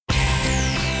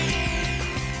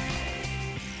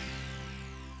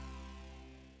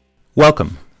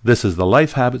Welcome. This is the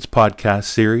Life Habits podcast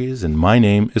series, and my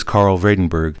name is Carl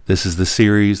Vredenberg. This is the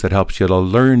series that helps you to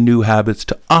learn new habits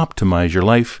to optimize your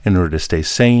life in order to stay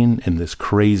sane in this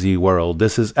crazy world.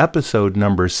 This is episode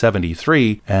number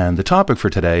 73, and the topic for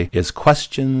today is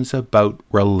questions about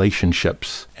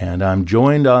relationships. And I'm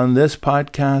joined on this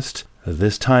podcast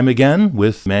this time again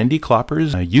with Mandy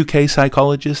Kloppers, a UK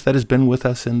psychologist that has been with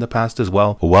us in the past as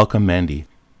well. Welcome, Mandy.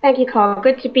 Thank you, Carl.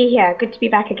 Good to be here. Good to be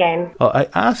back again. Well, I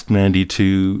asked Mandy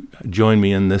to join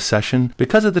me in this session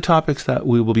because of the topics that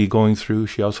we will be going through.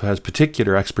 She also has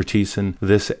particular expertise in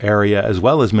this area as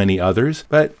well as many others.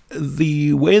 But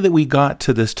the way that we got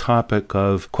to this topic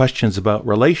of questions about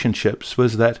relationships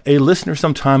was that a listener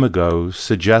some time ago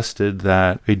suggested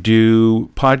that we do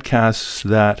podcasts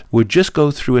that would just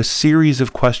go through a series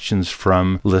of questions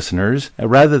from listeners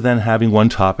rather than having one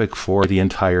topic for the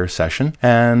entire session.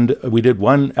 And we did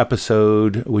one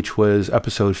episode, which was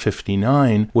episode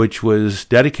 59, which was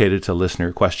dedicated to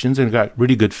listener questions and got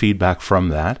really good feedback from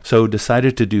that. So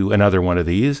decided to do another one of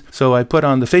these. So I put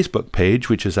on the Facebook page,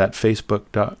 which is at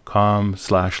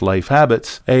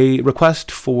facebook.com/lifehabits, a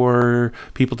request for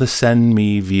people to send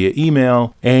me via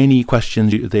email any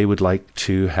questions they would like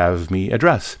to have me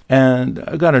address. And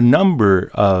I got a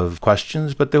number of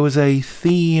questions, but there was a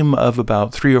theme of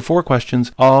about 3 or 4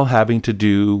 questions, all having to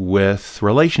do with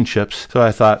relationships. So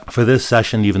I thought for this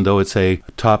session, even though it's a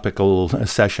topical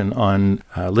session on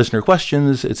listener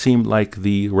questions, it seemed like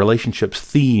the relationships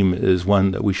theme is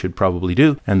one that we should probably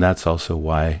do. And that's also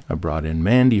why I brought in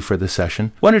Mandy for the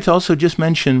session. Wanted to also just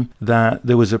mention that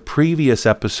there was a previous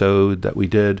episode that we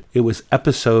did. It was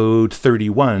episode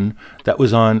 31 that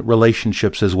was on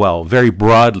relationships as well. Very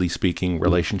broadly speaking,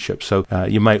 relationships. So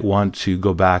you might want to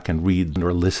go back and read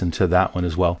or listen to that one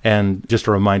as well. And just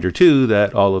a reminder too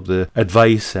that all of the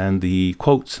advice and the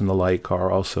quotes and the like are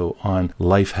also on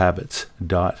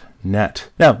lifehabits.net.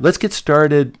 Now, let's get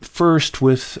started first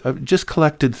with just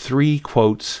collected 3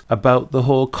 quotes about the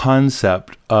whole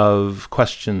concept of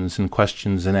questions and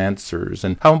answers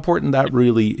and how important that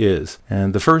really is.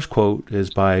 And the first quote is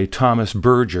by Thomas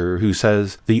Berger, who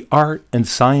says, "The art and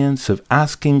science of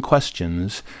asking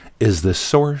questions is the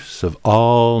source of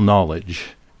all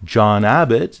knowledge." John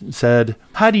Abbott said,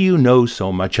 "How do you know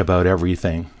so much about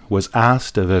everything?" was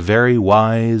asked of a very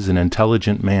wise and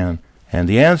intelligent man. And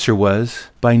the answer was,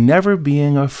 by never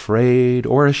being afraid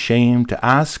or ashamed to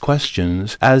ask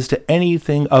questions as to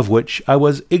anything of which I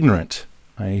was ignorant.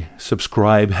 I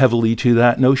subscribe heavily to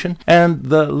that notion. And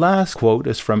the last quote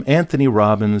is from Anthony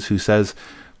Robbins, who says,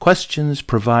 "Questions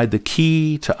provide the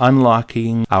key to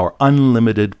unlocking our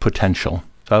unlimited potential."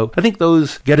 So I think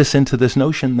those get us into this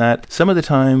notion that some of the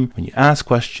time when you ask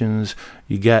questions,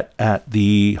 you get at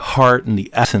the heart and the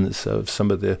essence of some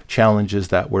of the challenges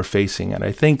that we're facing. And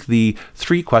I think the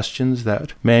 3 questions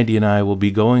that Mandy and I will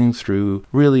be going through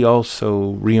really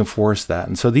also reinforce that.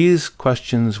 And so these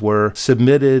questions were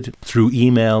submitted through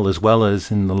email as well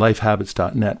as in the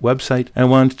lifehabits.net website. I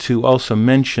want to also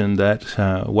mention that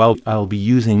while I'll be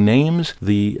using names,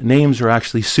 the names are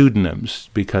actually pseudonyms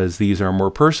because these are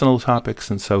more personal topics,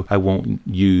 and so I won't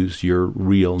use your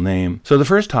real name. So the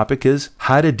first topic is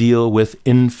how to deal with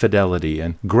infidelity.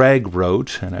 And Greg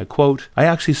wrote, and I quote, "I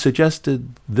actually suggested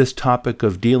this topic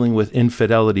of dealing with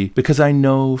infidelity because I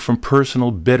know from personal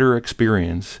bitter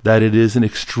experience that it is an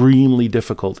extremely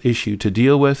difficult issue to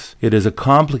deal with. It is a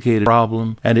complicated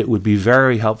problem, and it would be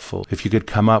very helpful if you could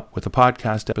come up with a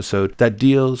podcast episode that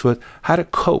deals with how to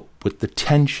cope with the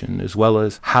tension as well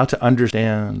as how to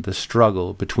understand the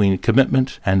struggle between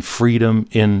commitment and freedom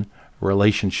in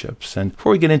relationships." And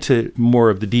before we get into more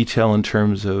of the detail in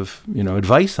terms of,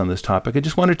 advice on this topic, I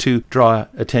just wanted to draw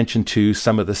attention to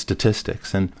some of the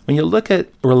statistics. And when you look at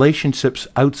relationships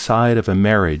outside of a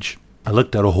marriage, I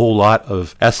looked at a whole lot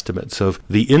of estimates of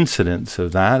the incidence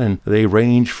of that, and they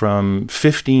range from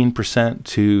 15%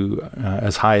 to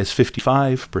as high as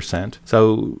 55%.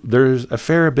 So there's a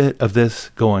fair bit of this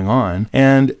going on.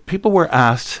 And people were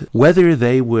asked whether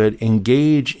they would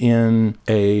engage in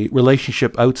a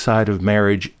relationship outside of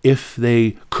marriage if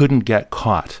they couldn't get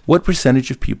caught. What percentage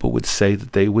of people would say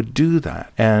that they would do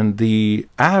that? And the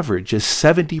average is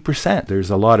 70%.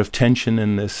 There's a lot of tension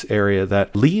in this area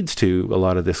that leads to a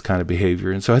lot of this kind of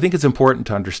behavior. And so I think it's important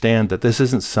to understand that this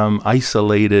isn't some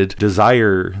isolated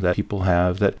desire that people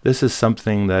have, that this is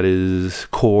something that is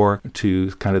core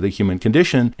to kind of the human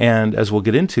condition. And as we'll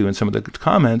get into in some of the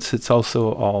comments, it's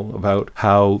also all about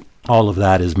how all of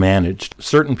that is managed.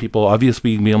 Certain people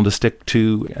obviously be able to stick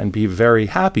to and be very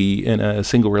happy in a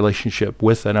single relationship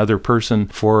with another person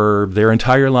for their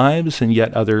entire lives, and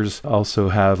yet others also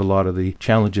have a lot of the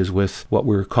challenges with what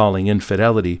we're calling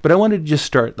infidelity. But I wanted to just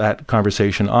start that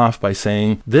conversation off by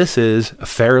saying this is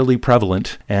fairly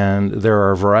prevalent, and there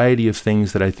are a variety of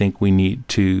things that I think we need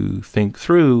to think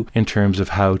through in terms of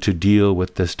how to deal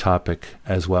with this topic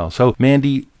as well. So,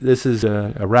 Mandy, this is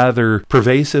a rather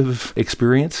pervasive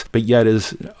experience, but yet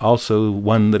is also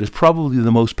one that is probably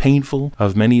the most painful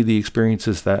of many of the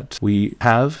experiences that we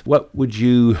have. What would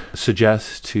you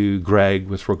suggest to Greg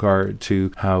with regard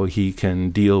to how he can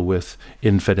deal with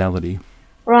infidelity?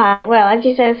 Right. Well, as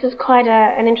you say, this is quite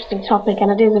an interesting topic,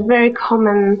 and it is a very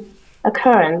common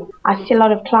occurrence. I see a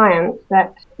lot of clients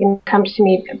that come to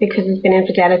me because there's been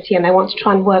infidelity and they want to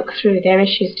try and work through their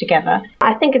issues together.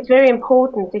 I think it's very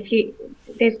important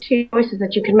there's two choices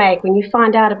that you can make when you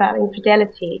find out about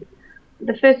infidelity.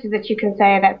 The first is that you can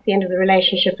say that's the end of the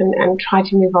relationship and try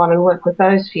to move on and work with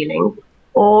those feelings.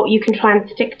 Or you can try and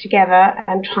stick together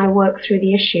and try and work through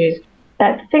the issues.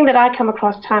 The thing that I come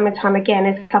across time and time again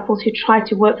is couples who try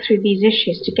to work through these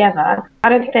issues together. I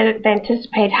don't think they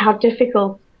anticipate how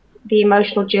difficult the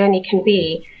emotional journey can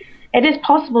be. It is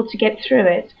possible to get through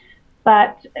it,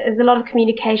 but there's a lot of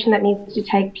communication that needs to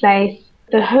take place.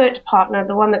 The hurt partner,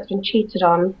 the one that's been cheated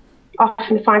on,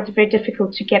 often finds it very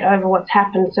difficult to get over what's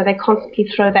happened, so they constantly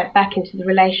throw that back into the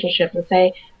relationship and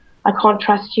say, I can't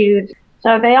trust you.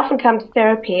 So they often come to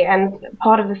therapy, and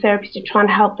part of the therapy is to try and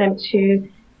help them to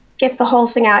get the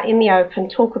whole thing out in the open,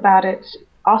 talk about it,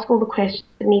 ask all the questions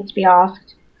that need to be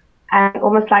asked, and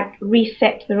almost like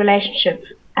reset the relationship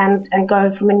and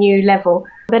go from a new level.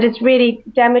 But it's really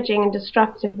damaging and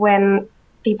destructive when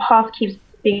the past keeps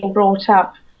being brought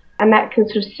up, and that can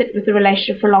sort of sit with the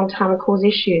relationship for a long time and cause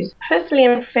issues. Personally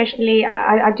and professionally,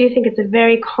 I do think it's a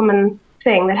very common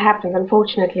thing that happens,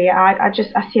 unfortunately. I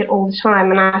see it all the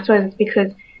time, and I suppose it's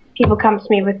because people come to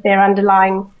me with their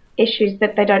underlying issues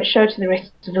that they don't show to the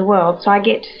rest of the world, so I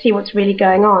get to see what's really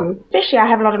going on. Especially I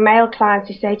have a lot of male clients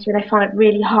who say to me they find it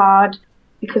really hard,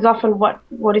 because often what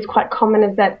is quite common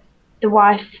is that the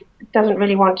wife doesn't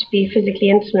really want to be physically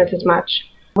intimate as much,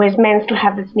 whereas men still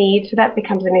have this need, so that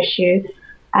becomes an issue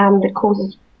that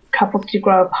causes couples to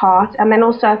grow apart. And then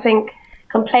also I think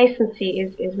complacency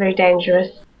is very dangerous.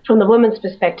 From the woman's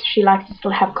perspective, she likes to still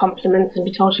have compliments and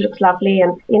be told she looks lovely,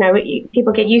 and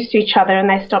people get used to each other and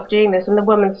they stop doing this, and the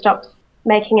woman stops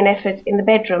making an effort in the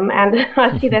bedroom. And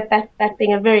I see that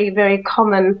being a very, very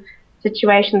common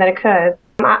situation that occurs.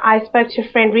 I spoke to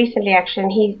a friend recently, actually,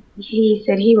 and he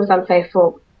said he was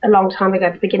unfaithful a long time ago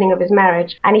at the beginning of his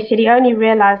marriage, and he said he only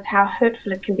realized how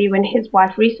hurtful it can be when his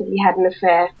wife recently had an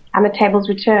affair and the tables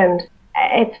were turned.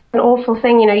 It's an awful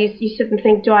thing, you sit and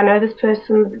think, do I know this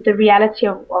person? The reality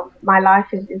of my life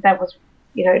is that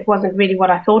it wasn't really what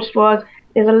I thought it was.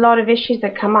 There's a lot of issues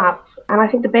that come up, and I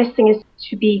think the best thing is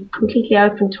to be completely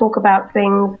open, talk about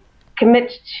things,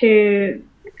 commit to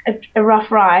a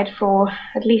rough ride for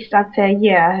at least, I'd say, a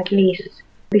year at least,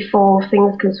 before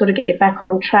things can sort of get back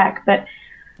on track. But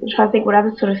I'm trying to think what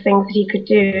other sort of things that he could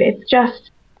do. It's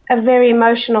just a very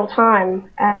emotional time,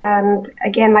 and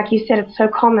again, like you said, it's so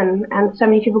common and so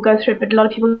many people go through it, but a lot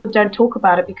of people don't talk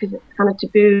about it because it's kind of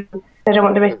taboo. They don't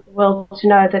want the rest of the world to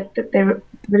know that their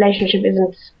relationship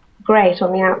isn't great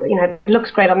on the out. It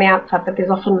looks great on the outside, but there's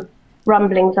often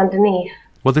rumblings underneath.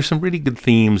 Well, there's some really good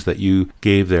themes that you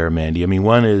gave there, Mandy. I mean,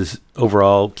 one is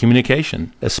overall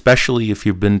communication, especially if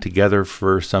you've been together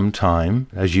for some time.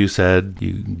 As you said,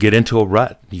 you get into a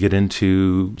rut. You get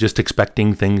into just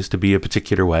expecting things to be a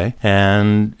particular way.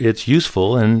 And it's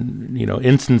useful. And,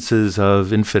 instances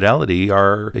of infidelity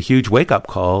are a huge wake-up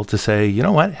call to say, you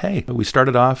know what? Hey, we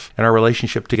started off in our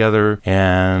relationship together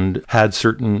and had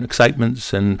certain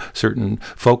excitements and certain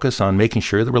focus on making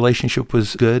sure the relationship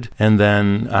was good. And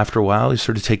then after a while, you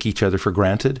sort of take each other for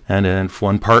granted. And if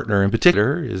one partner in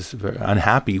particular is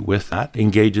unhappy with that,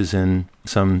 engages in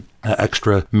some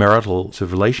extramarital sort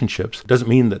of relationships, doesn't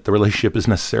mean that the relationship is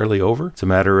necessarily over. It's a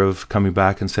matter of coming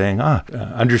back and saying,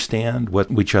 understand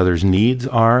what each other's needs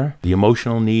are, the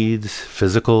emotional needs,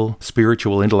 physical,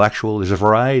 spiritual, intellectual. There's a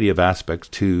variety of aspects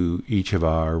to each of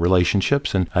our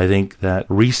relationships. And I think that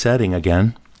resetting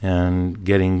again and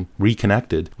getting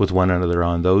reconnected with one another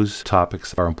on those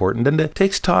topics are important. And it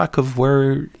takes talk of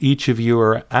where each of you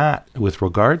are at with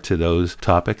regard to those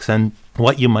topics and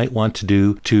what you might want to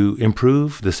do to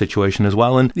improve the situation as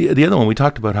well. And the other one, we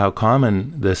talked about how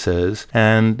common this is,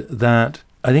 and that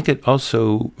I think it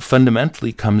also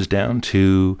fundamentally comes down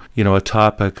to, a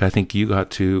topic I think you got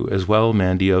to as well,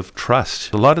 Mandy, of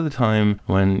trust. A lot of the time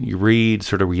when you read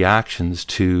sort of reactions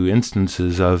to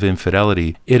instances of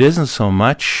infidelity, it isn't so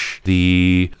much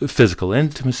the physical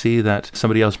intimacy that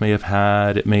somebody else may have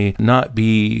had. It may not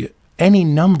be any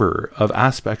number of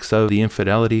aspects of the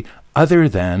infidelity other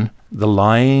than the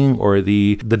lying or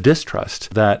the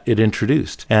distrust that it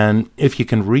introduced. And if you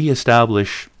can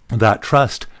reestablish that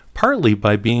trust, partly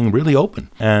by being really open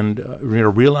and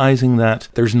realizing that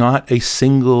there's not a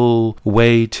single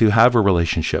way to have a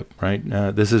relationship, right?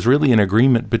 This is really an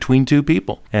agreement between two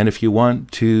people. And if you want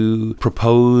to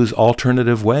propose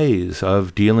alternative ways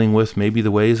of dealing with maybe the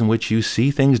ways in which you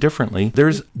see things differently,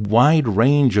 there's wide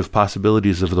range of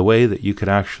possibilities of the way that you could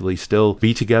actually still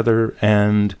be together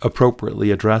and appropriately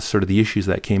address sort of the issues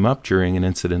that came up during an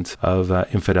incident of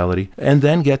infidelity, and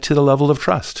then get to the level of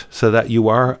trust so that you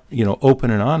are,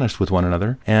 open and honest with one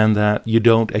another, and that you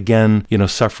don't again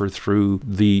suffer through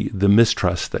the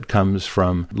mistrust that comes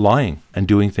from lying and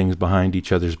doing things behind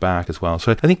each other's back as well.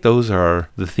 So I think those are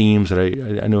the themes that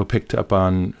I know picked up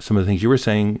on some of the things you were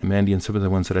saying, Mandy, and some of the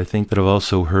ones that I think that I've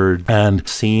also heard and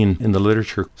seen in the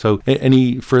literature. So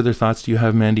any further thoughts do you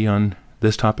have, Mandy, on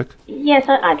this topic? Yes,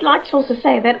 I'd like to also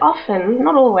say that often,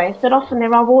 not always, but often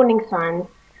there are warning signs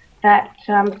that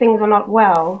things are not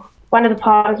well. One of the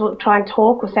partners will try and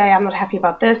talk or say, I'm not happy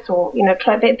about this, or,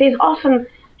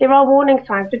 there are warning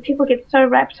signs, but people get so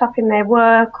wrapped up in their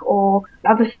work or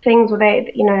other things, or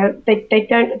they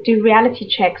don't do reality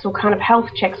checks or kind of health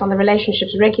checks on the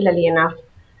relationships regularly enough.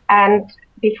 And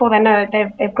before they know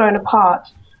it, they've grown apart.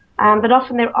 But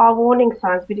often there are warning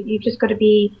signs, but you've just got to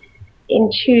be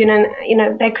in tune.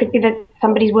 And, there could be that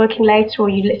somebody's working later, or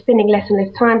you're spending less and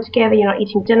less time together, you're not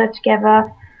eating dinner together.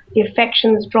 The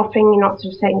affection's dropping, you're not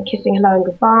sort of saying, kissing hello and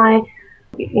goodbye.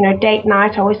 Date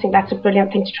night, I always think that's a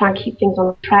brilliant thing to try and keep things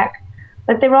on track.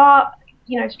 But there are,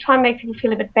 to try and make people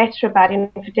feel a bit better about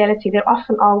infidelity, there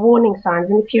often are warning signs.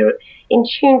 And if you're in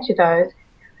tune to those,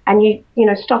 and you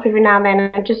stop every now and then,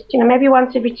 and just, maybe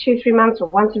once every 2-3 months or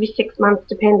once every 6 months,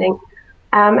 depending,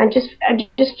 and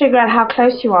just figure out how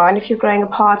close you are, and if you're growing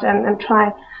apart, and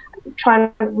try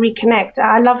and reconnect.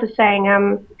 I love the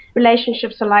saying,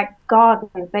 relationships are like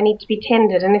gardens; they need to be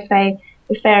tended, and if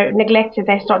they're neglected,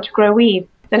 they start to grow weeds.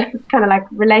 And it's kind of like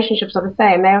relationships are the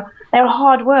same. They're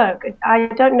hard work. I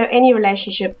don't know any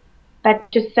relationship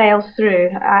that just sails through.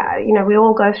 We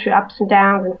all go through ups and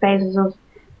downs and phases of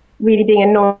really being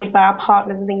annoyed by our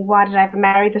partners and thinking, why did I ever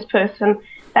marry this person?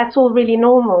 That's all really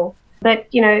normal. But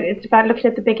it's about looking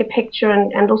at the bigger picture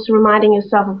and also reminding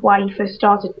yourself of why you first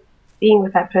started being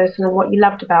with that person and what you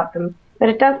loved about them. But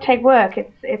it does take work.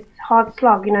 It's hard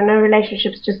slog. No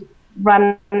relationships just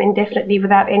run indefinitely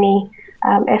without any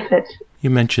effort. You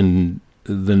mentioned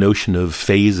the notion of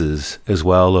phases as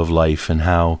well of life, and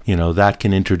how, that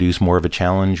can introduce more of a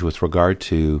challenge with regard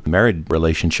to married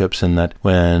relationships, and that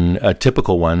when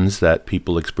typical ones that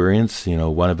people experience,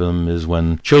 one of them is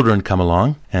when children come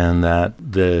along, and that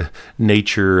the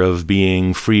nature of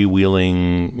being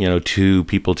freewheeling, two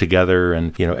people together,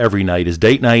 and, every night is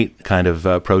date night kind of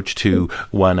approach to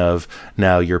one of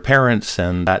now your parents,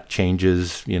 and that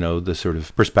changes, the sort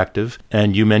of perspective.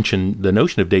 And you mentioned the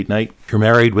notion of date night. You're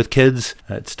married with kids.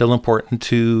 It's still important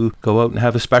to go out and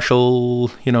have a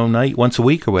special, night once a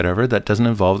week or whatever that doesn't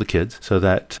involve the kids, so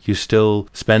that you still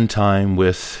spend time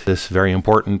with this very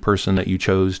important person that you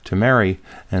chose to marry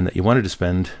and that you wanted to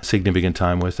spend significant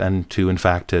time with, and to, in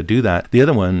fact, do that. The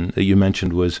other one that you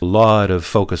mentioned was a lot of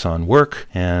focus on work,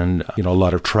 and, a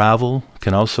lot of travel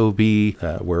can also be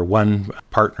where one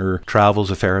partner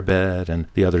travels a fair bit and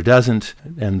the other doesn't,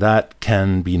 and that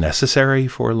can be necessary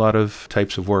for a lot of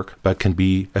types of work, but can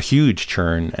be a huge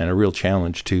churn and a real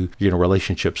challenge to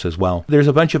relationships as well. There's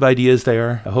a bunch of ideas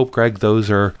there. I hope, Greg, those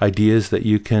are ideas that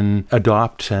you can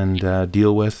adopt and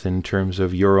deal with in terms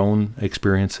of your own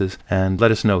experiences, and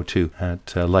let us know too at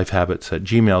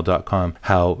lifehabits@gmail.com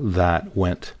how that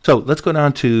went. So let's go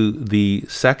down to the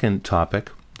second topic.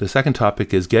 The second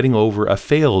topic is getting over a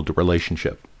failed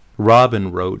relationship.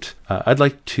 Robin wrote, I'd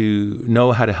like to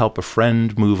know how to help a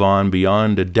friend move on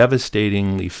beyond a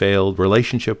devastatingly failed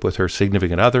relationship with her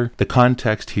significant other. The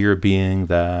context here being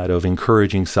that of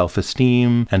encouraging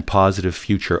self-esteem and positive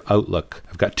future outlook.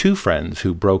 I've got 2 friends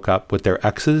who broke up with their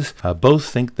exes. Both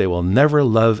think they will never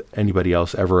love anybody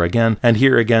else ever again. And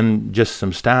here again, just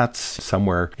some stats.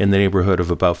 Somewhere in the neighborhood of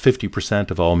about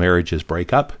 50% of all marriages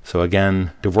break up. So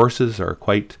again, divorces are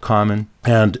quite common.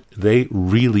 And they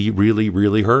really, really,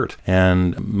 really hurt.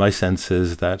 And my sense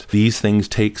is that these things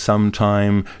take some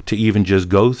time to even just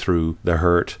go through the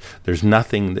hurt. There's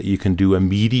nothing that you can do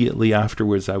immediately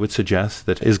afterwards, I would suggest,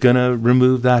 that is going to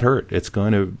remove that hurt. It's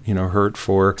going to, hurt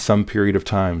for some period of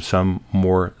time, some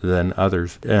more than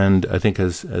others. And I think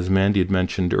as Mandy had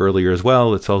mentioned earlier as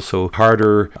well, it's also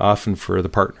harder often for the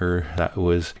partner that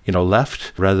was,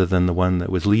 left rather than the one that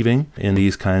was leaving in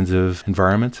these kinds of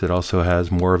environments. It also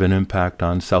has more of an impact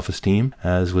on self-esteem,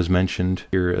 as was mentioned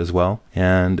here as well.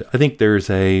 And I think there's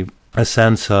a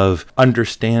sense of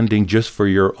understanding just for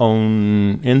your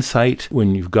own insight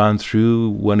when you've gone through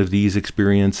one of these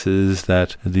experiences,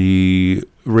 that the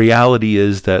reality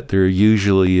is that there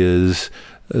usually is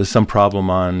some problem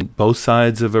on both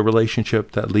sides of a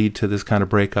relationship that lead to this kind of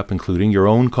breakup, including your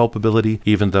own culpability,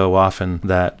 even though often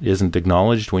that isn't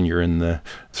acknowledged when you're in the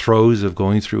throes of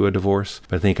going through a divorce.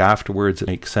 But I think afterwards it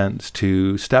makes sense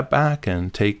to step back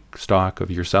and take stock of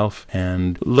yourself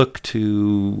and look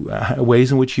to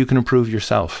ways in which you can improve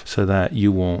yourself so that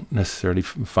you won't necessarily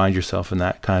find yourself in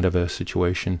that kind of a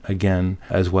situation again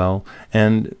as well.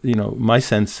 And, my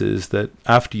sense is that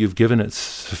after you've given it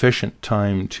sufficient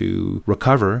time to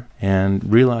recover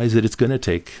and realize that it's going to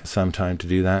take some time to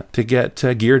do that, to get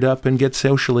geared up and get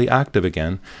socially active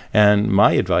again. And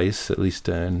my advice, at least,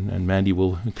 and Mandy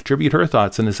will contribute her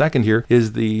thoughts in a second here,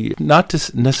 is not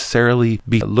to necessarily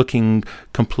be looking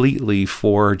completely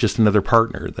for just another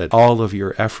partner, that all of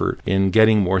your effort in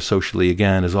getting more socially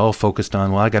again is all focused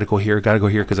on, well, I got to go here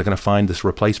because I'm going to find this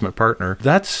replacement partner.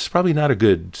 That's probably not a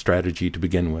good strategy to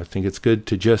begin with. I think it's good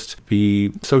to just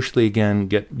be socially again,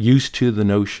 get used to the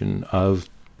notion of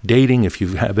dating. If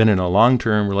you've been in a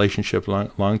long-term relationship,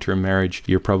 long-term marriage,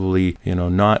 you're probably,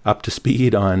 not up to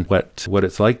speed on what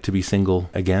it's like to be single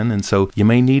again. And so you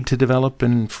may need to develop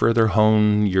and further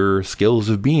hone your skills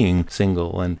of being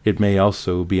single. And it may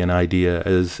also be an idea,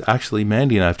 as actually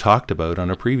Mandy and I have talked about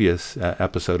on a previous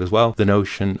episode as well, the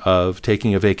notion of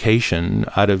taking a vacation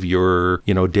out of your,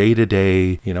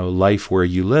 day-to-day, life where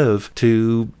you live,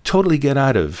 to totally get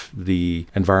out of the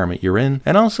environment you're in,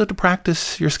 and also to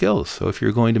practice your skills. So if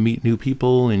you're going to meet new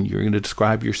people and you're going to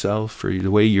describe yourself, or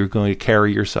the way you're going to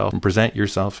carry yourself and present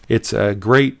yourself, it's a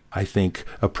great, I think,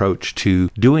 approach to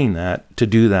doing that, to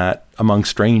do that among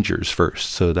strangers first,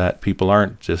 so that people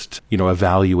aren't just,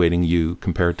 evaluating you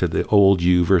compared to the old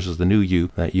you versus the new you,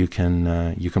 that you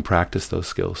can practice those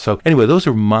skills. So anyway, those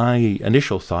are my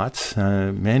initial thoughts.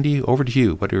 Mandy, over to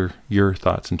you. What are your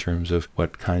thoughts in terms of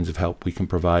what kinds of help we can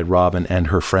provide Robin and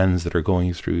her friends that are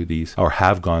going through these, or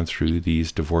have gone through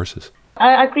these divorces?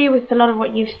 I agree with a lot of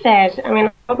what you've said. I mean,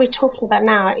 what we're talking about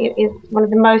now is one of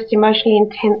the most emotionally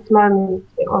intense moments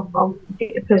of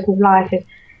a person's life, is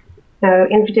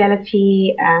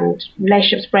infidelity and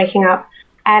relationships breaking up.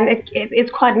 And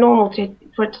it's quite normal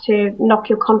for it to knock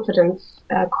your confidence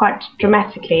quite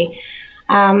dramatically.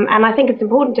 And I think it's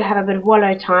important to have a bit of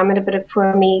wallow time and a bit of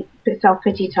poor me,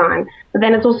 self-pity time. But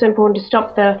then it's also important to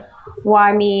stop the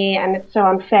why me and it's so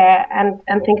unfair, and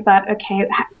think about, okay,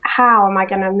 how am I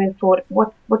going to move forward?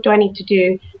 What do I need to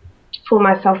do to pull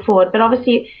myself forward? But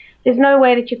obviously, there's no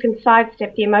way that you can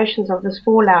sidestep the emotions of this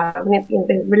fallout,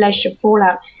 the relationship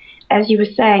fallout. As you were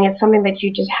saying, it's something that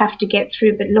you just have to get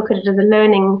through, but look at it as a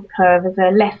learning curve, as a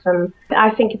lesson.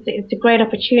 I think it's a great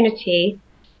opportunity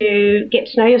to get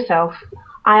to know yourself.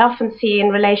 I often see in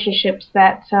relationships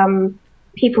that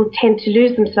people tend to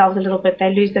lose themselves a little bit.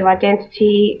 They lose their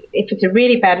identity. If it's a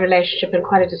really bad relationship and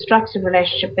quite a destructive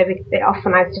relationship, they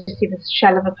often, I just see this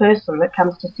shell of a person that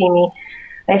comes to see me.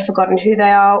 They've forgotten who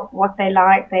they are, what they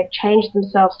like. They've changed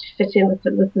themselves to fit in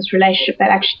with this relationship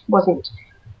that actually wasn't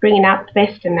bringing out the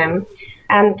best in them.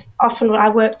 And often I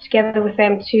work together with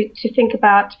them to think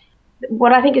about,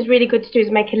 what I think is really good to do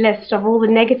is make a list of all the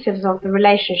negatives of the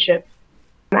relationship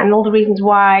and all the reasons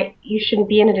why you shouldn't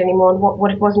be in it anymore, and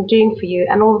what it wasn't doing for you,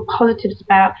 and all the positives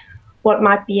about what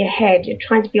might be ahead. You're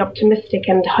trying to be optimistic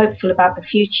and hopeful about the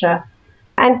future.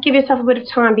 And give yourself a bit of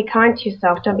time, be kind to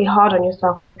yourself, don't be hard on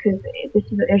yourself, because this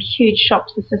is a huge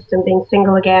shock to the system, being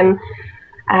single again.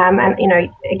 And,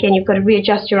 again, you've got to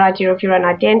readjust your idea of your own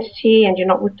identity, and you're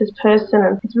not with this person.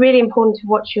 And it's really important to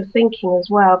watch your thinking as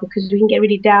well, because we can get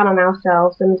really down on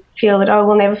ourselves and feel that,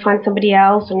 we'll never find somebody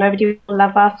else, or nobody will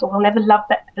love us, or we'll never love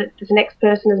this next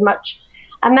person as much.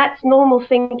 And that's normal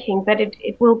thinking, but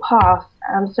it will pass.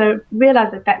 So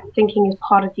realize that thinking is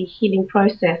part of the healing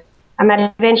process, and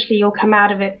that eventually you'll come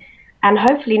out of it and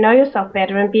hopefully know yourself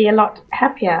better and be a lot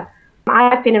happier.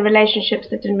 I've been in relationships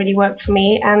that didn't really work for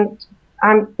me, and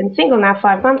I've been single now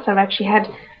 5 months. I've actually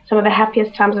had some of the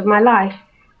happiest times of my life.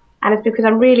 And it's because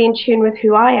I'm really in tune with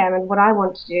who I am and what I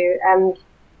want to do. And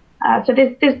So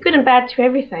there's good and bad to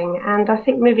everything, and I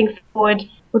think moving forward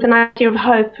with an idea of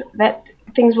hope that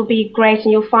things will be great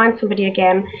and you'll find somebody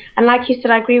again. And like you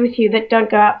said, I agree with you that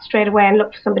don't go out straight away and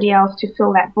look for somebody else to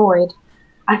fill that void.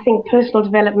 I think personal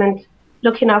development,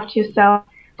 looking after yourself,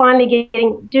 finally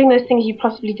doing those things you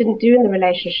possibly didn't do in the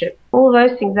relationship, all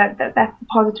those things, that's a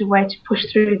positive way to push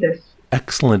through this.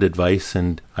 Excellent advice,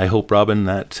 and I hope, Robin,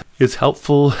 that is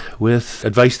helpful with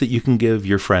advice that you can give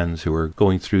your friends who are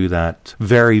going through that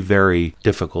very, very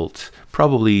difficult,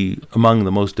 probably among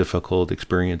the most difficult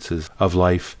experiences of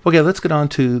life. Okay, let's get on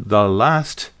to the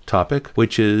last topic,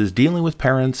 which is dealing with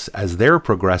parents as they're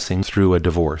progressing through a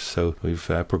divorce. So we've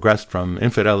progressed from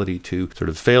infidelity to sort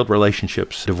of failed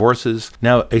relationships, divorces,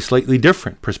 now a slightly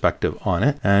different perspective on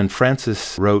it. And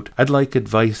Francis wrote, I'd like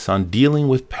advice on dealing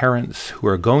with parents who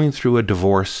are going through a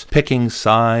divorce, picking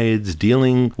sides,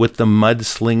 dealing with the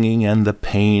mudslinging and the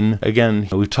pain. Again,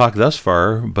 we've talked thus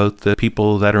far about the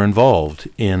people that are involved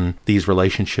in these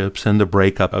relationships and the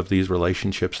breakup of these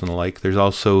relationships and the like. There's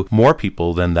also more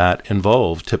people than that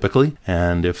involved, typically.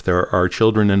 And if there are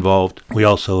children involved, we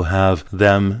also have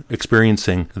them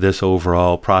experiencing this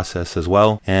overall process as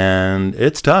well. And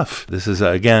it's tough. This is,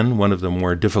 again, one of the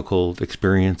more difficult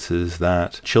experiences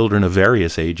that children of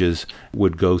various ages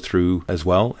would go through as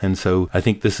well. And so I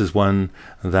think this is one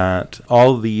that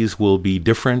all of these will be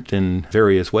different in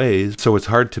various ways. So it's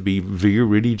hard to be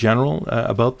really general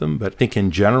about them. But I think in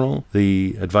general,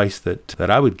 the advice that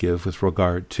I would give with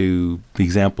regard to the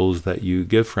examples that you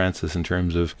give, Francis, in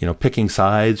terms of, picking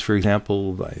sides, for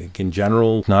example, I think in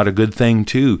general, not a good thing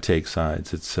to take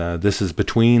sides. It's this is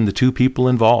between the two people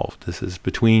involved. This is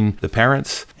between the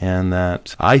parents, and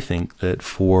that I think that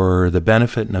for the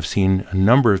benefit, and I've seen a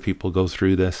number of people go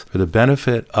through this, for the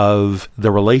benefit of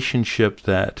the relationship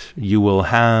that you will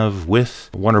have with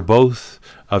one or both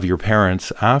of your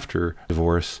parents after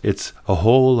divorce, it's a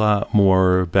whole lot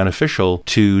more beneficial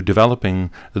to developing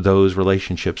those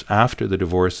relationships after the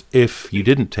divorce if you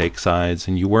didn't take sides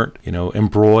and you weren't,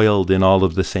 embroiled in all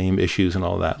of the same issues and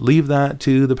all that. Leave that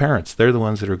to the parents. They're the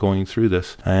ones that are going through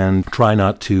this, and try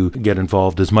not to get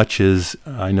involved as much, as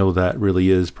I know that really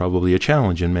is probably a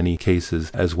challenge in many cases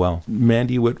as well.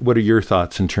 Mandy, what are your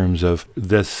thoughts in terms of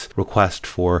this request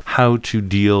for how to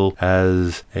deal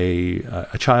as a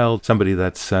child, somebody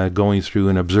that's going through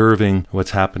and observing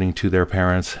what's happening to their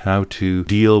parents, how to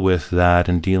deal with that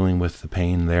and dealing with the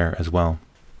pain there as well?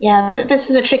 Yeah, this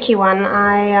is a tricky one.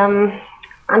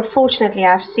 Unfortunately,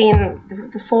 I've seen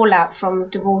the fallout from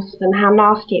divorces and how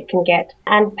nasty it can get.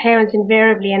 And parents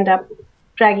invariably end up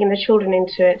dragging the children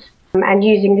into it and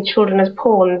using the children as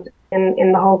pawns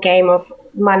in the whole game of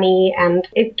money. And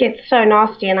it gets so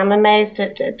nasty, and I'm amazed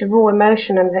at the raw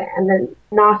emotion and the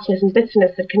nastiness and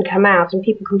bitterness that can come out, and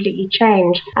people completely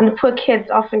change. And the poor kids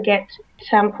often get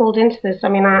pulled into this. I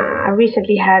mean, I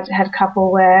recently had a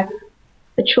couple where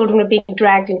the children were being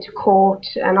dragged into court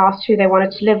and asked who they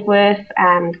wanted to live with,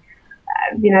 and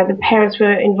the parents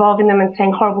were involving them and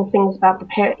saying horrible things about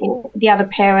the other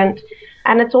parent.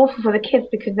 And it's awful for the kids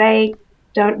because they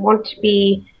don't want to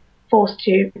be forced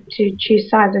to choose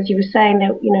sides, as you were saying.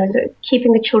 That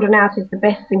keeping the children out is the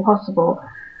best thing possible.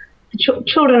 The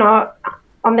children are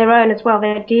on their own as well.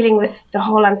 They're dealing with the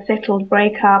whole unsettled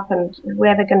breakup and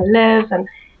where they're going to live, and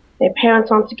their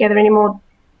parents aren't together anymore.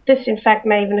 This, in fact,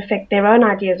 may even affect their own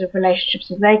ideas of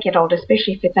relationships as they get older,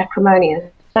 especially if it's acrimonious.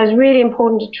 So it's really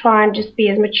important to try and just be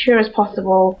as mature as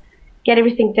possible, get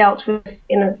everything dealt with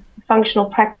in a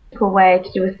functional, practical way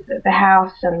to do with the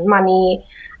house and money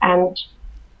and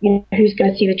who's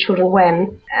going to see the children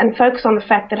when, and focus on the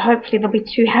fact that hopefully there'll be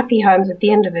two happy homes at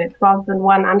the end of it rather than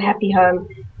one unhappy home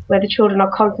where the children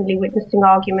are constantly witnessing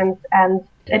arguments and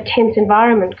a tense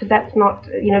environment, because that's not,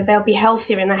 they'll be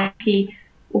healthier in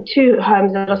two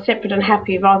homes that are separate and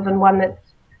happy rather than one that's,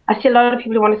 I see a lot of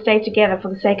people who want to stay together for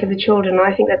the sake of the children, and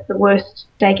I think that's the worst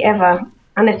mistake ever,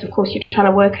 unless of course you're trying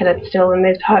to work at it still and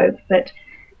there's hope. But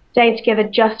staying together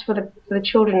just for the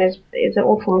children is an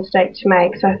awful mistake to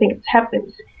make. So I think it's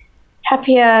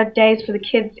happier days for the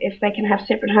kids if they can have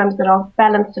separate homes that are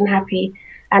balanced and happy,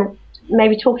 and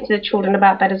maybe talking to the children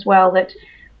about that as well, that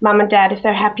mum and dad, if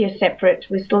they're happier separate,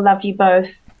 we still love you both.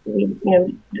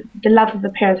 The love of the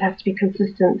parents has to be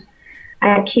consistent,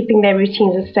 and keeping their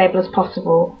routines as stable as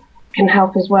possible can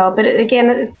help as well. But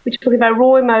again, we're talking about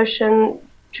raw emotion,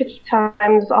 tricky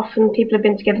times. Often people have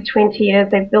been together 20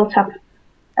 years, they've built up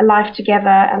a life together,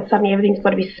 and suddenly everything's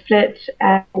got to be split,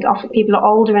 and often people are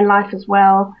older in life as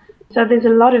well. So there's a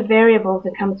lot of variables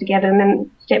that come together, and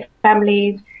then step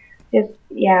families. So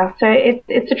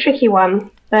it's a tricky one.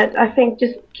 But I think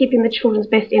just keeping the children's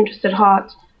best interest at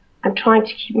heart and trying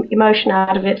to keep emotion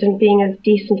out of it and being as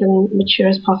decent and mature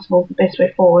as possible is the best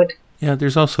way forward. Yeah,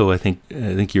 there's also, I think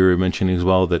you were mentioning as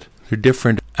well that there are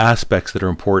different aspects that are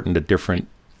important at different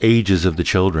ages of the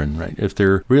children, right? If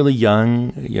they're really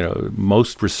young,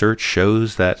 most research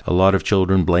shows that a lot of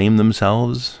children blame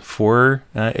themselves for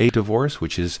a divorce,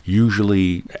 which is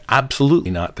usually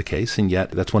absolutely not the case, and yet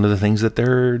that's one of the things that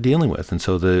they're dealing with. And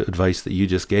so the advice that you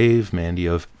just gave, Mandy,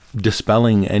 of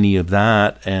dispelling any of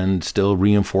that and still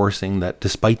reinforcing that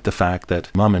despite the fact that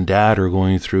mom and dad are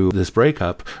going through this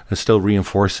breakup, still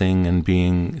reinforcing and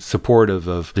being supportive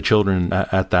of the children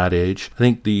at that age. I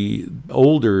think the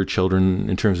older children,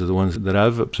 in terms of the ones that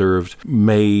I've observed,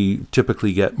 may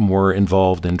typically get more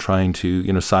involved in trying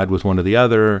to, side with one or the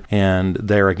other. And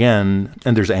there again,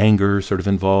 and there's anger sort of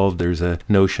involved. There's a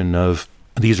notion of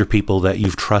these are people that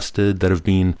you've trusted, that have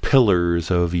been pillars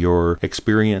of your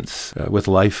experience with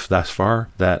life thus far,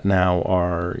 that now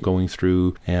are going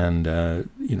through and,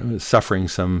 suffering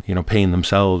some, pain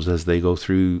themselves as they go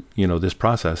through, this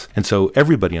process. And so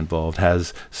everybody involved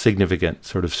has significant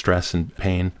sort of stress and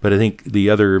pain. But I think the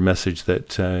other message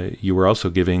that you were also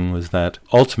giving was that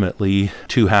ultimately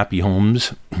 2 happy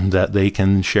homes that they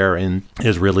can share in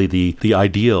is really the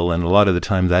ideal. And a lot of the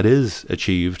time that is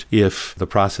achieved if the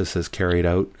process is carried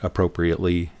out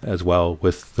appropriately as well,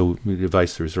 with the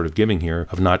advice they're sort of giving here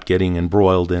of not getting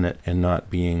embroiled in it and not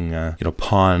being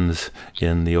pawns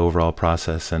in the overall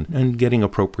process, and getting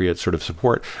appropriate sort of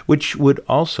support, which would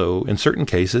also in certain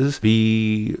cases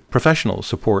be professional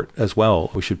support as well,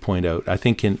 we should point out. I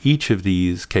think in each of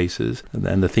these cases,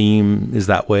 and the theme is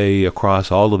that way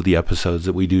across all of the episodes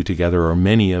that we do together, or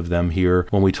many of them here,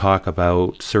 when we talk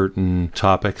about certain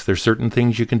topics, there's certain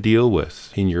things you can deal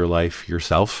with in your life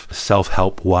yourself,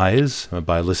 self-help wise,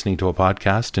 by listening to a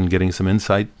podcast and getting some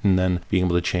insight and then being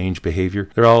able to change behavior.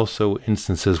 There are also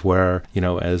instances where,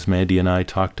 as Mandy and I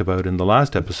talked about in the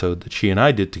last episode that she and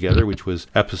I did together, which was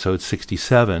episode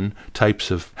 67,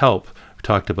 Types of Help, we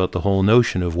talked about the whole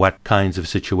notion of what kinds of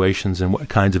situations and what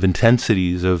kinds of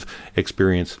intensities of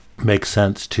experience makes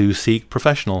sense to seek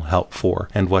professional help for,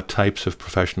 and what types of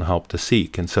professional help to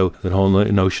seek. And so the whole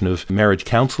notion of marriage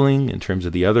counseling, in terms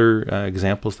of the other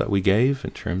examples that we gave,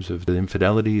 in terms of the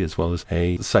infidelity, as well as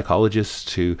a psychologist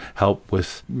to help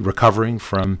with recovering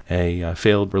from a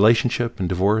failed relationship and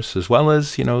divorce, as well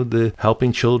as, the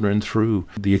helping children through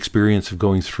the experience of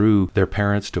going through their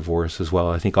parents' divorce as well.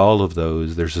 I think all of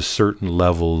those, there's a certain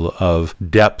level of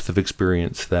depth of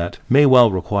experience that may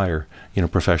well require,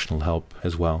 professional help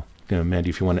as well. Mandy,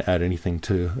 if you want to add anything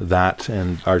to that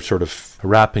and our sort of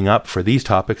wrapping up for these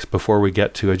topics before we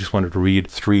get to, I just wanted to read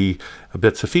 3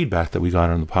 bits of feedback that we got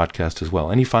on the podcast as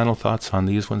well. Any final thoughts on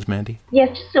these ones, Mandy? Yes,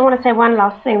 just I want to say one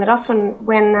last thing, that often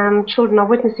when children are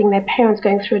witnessing their parents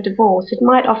going through a divorce, it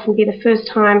might often be the first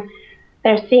time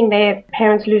they're seeing their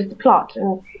parents lose the plot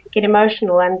and get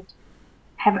emotional and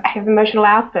have emotional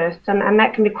outbursts, and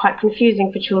that can be quite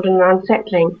confusing for children and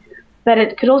unsettling. But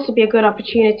it could also be a good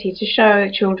opportunity to show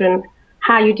children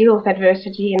how you deal with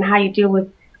adversity and how you deal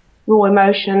with raw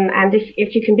emotion. And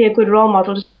if you can be a good role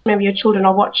model, just remember your children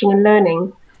are watching and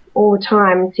learning all the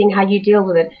time and seeing how you deal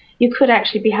with it. You could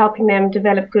actually be helping them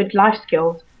develop good life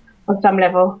skills on some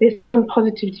level. There's some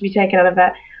positive to be taken out of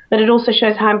that. But it also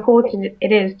shows how important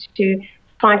it is to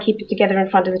try and keep it together in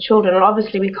front of the children. And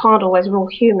obviously we can't always rule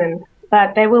human,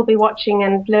 but they will be watching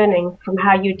and learning from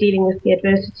how you're dealing with the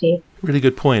adversity. Really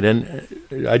good point. And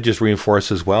I just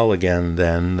reinforce as well again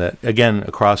then that, again,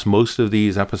 across most of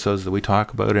these episodes that we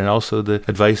talk about, and also the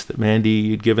advice that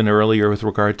Mandy had given earlier with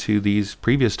regard to these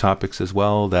previous topics as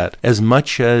well, that as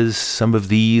much as some of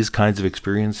these kinds of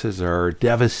experiences are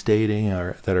devastating,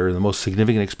 or that are the most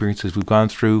significant experiences we've gone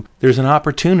through, there's an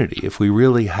opportunity, if we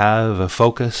really have a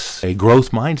focus, a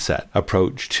growth mindset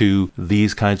approach to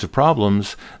these kinds of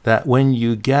problems, that when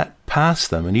you get past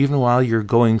them, and even while you're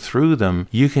going through them,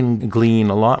 you can glean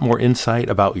a lot more insight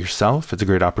about yourself. It's a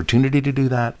great opportunity to do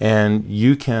that, and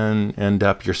you can end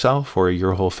up yourself or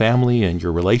your whole family and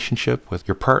your relationship with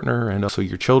your partner and also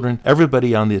your children.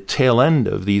 Everybody on the tail end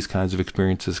of these kinds of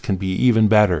experiences can be even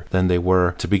better than they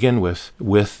were to begin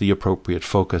with the appropriate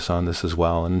focus on this as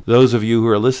well. And those of you who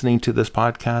are listening to this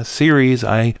podcast series,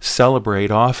 I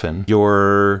celebrate often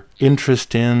your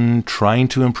interest in trying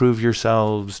to improve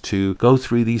yourselves, to go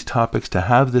through these topics, to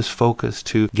have this focus,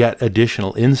 to get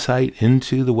additional insight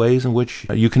into the ways in which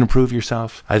you can improve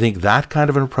yourself. I think that kind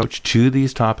of an approach to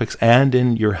these topics, and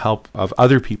in your help of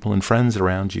other people and friends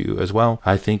around you as well,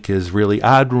 I think is really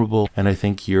admirable, and I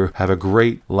think you have a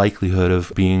great likelihood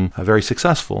of being very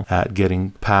successful at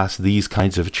getting past these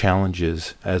kinds of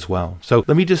challenges as well. So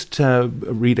let me just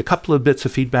read a couple of bits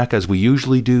of feedback, as we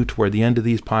usually do toward the end of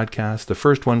these podcasts. The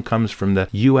first one comes from the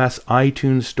US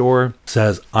iTunes store,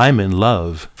 says, I'm in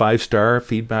love. 5-star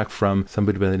feedback from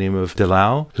somebody by the name of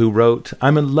Delau, who wrote,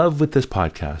 I'm in love with this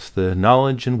podcast. The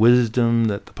knowledge and wisdom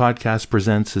that the podcast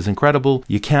presents is incredible.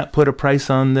 You can't put a price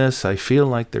on this. I feel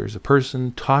like there's a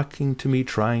person talking to me,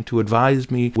 trying to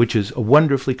advise me, which is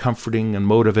wonderfully comforting and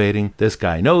motivating. This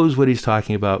guy knows what he's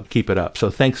talking about. Keep it up. So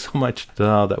thanks so much,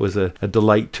 Delau. That was a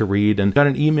delight to read. And got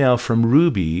an email from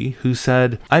Ruby, who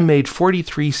said, I made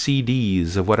 43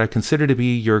 CDs of what I consider to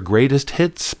be your greatest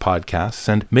hits podcasts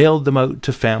and mailed them out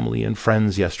to family and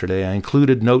friends yesterday. I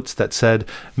included notes that said,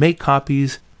 make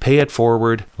copies, pay it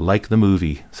forward like the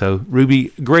movie. So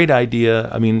Ruby, great idea.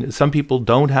 I mean, some people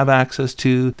don't have access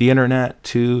to the internet,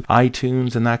 to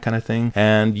iTunes and that kind of thing.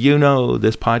 And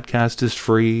this podcast is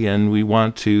free, and we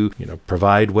want to,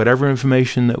 provide whatever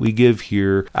information that we give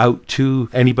here out to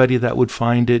anybody that would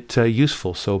find it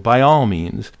useful. So by all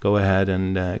means, go ahead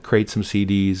and create some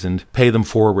CDs and pay them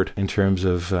forward in terms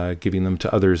of giving them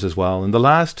to others as well. And the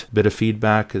last bit of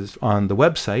feedback is on the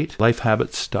website,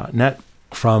 lifehabits.net.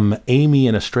 From Amy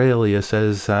in Australia,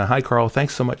 says, hi, Carl.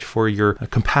 Thanks so much for your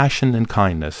compassion and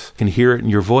kindness. I can hear it in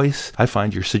your voice. I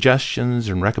find your suggestions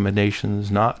and recommendations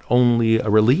not only a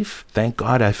relief, thank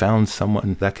God I found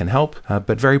someone that can help,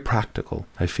 but very practical.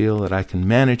 I feel that I can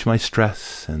manage my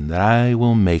stress and that I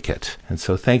will make it. And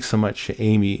so thanks so much,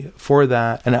 Amy, for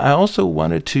that. And I also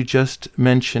wanted to just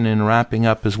mention in wrapping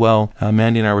up as well,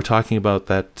 Mandy and I were talking about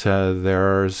that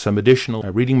there are some additional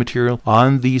reading material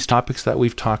on these topics that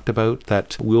we've talked about that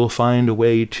we'll find a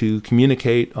way to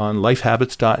communicate on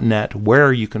lifehabits.net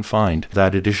where you can find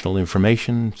that additional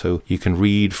information so you can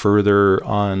read further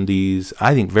on these,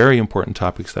 I think, very important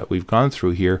topics that we've gone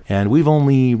through here. And we've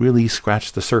only really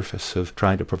scratched the surface of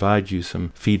trying to provide you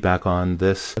some feedback on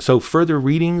this. So further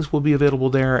readings will be available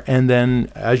there. And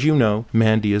then, as you know,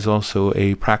 Mandy is also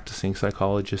a practicing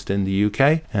psychologist in the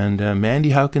UK. And Mandy,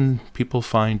 how can people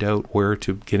find out where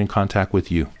to get in contact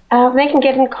with you? They can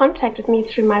get in contact with me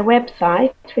through my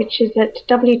website, which is at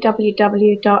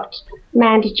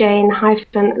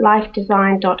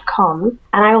www.mandyjane-lifedesign.com.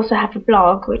 And I also have a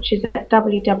blog, which is at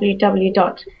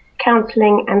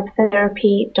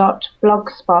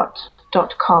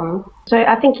www.counselingandtherapy.blogspot.com. So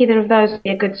I think either of those would be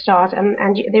a good start,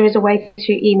 and there is a way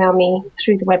to email me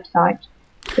through the website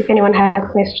if anyone has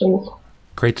questions.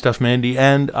 Great stuff, Mandy.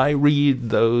 And I read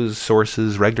those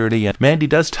sources regularly. And Mandy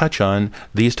does touch on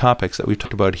these topics that we've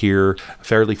talked about here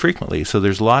fairly frequently. So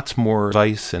there's lots more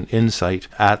advice and insight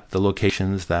at the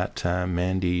locations that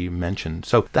Mandy mentioned.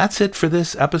 So that's it for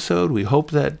this episode. We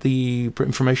hope that the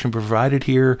information provided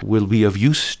here will be of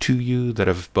use to you that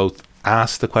have both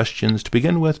asked the questions to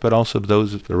begin with, but also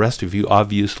the rest of you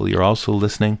obviously are also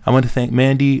listening. I want to thank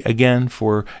Mandy again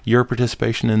for your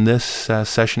participation in this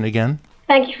session again.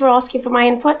 Thank you for asking for my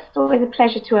input. It's always a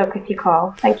pleasure to work with you,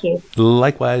 Carl. Thank you.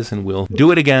 Likewise, and we'll do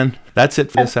it again. That's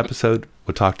it for this episode.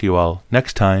 We'll talk to you all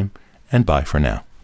next time, and bye for now.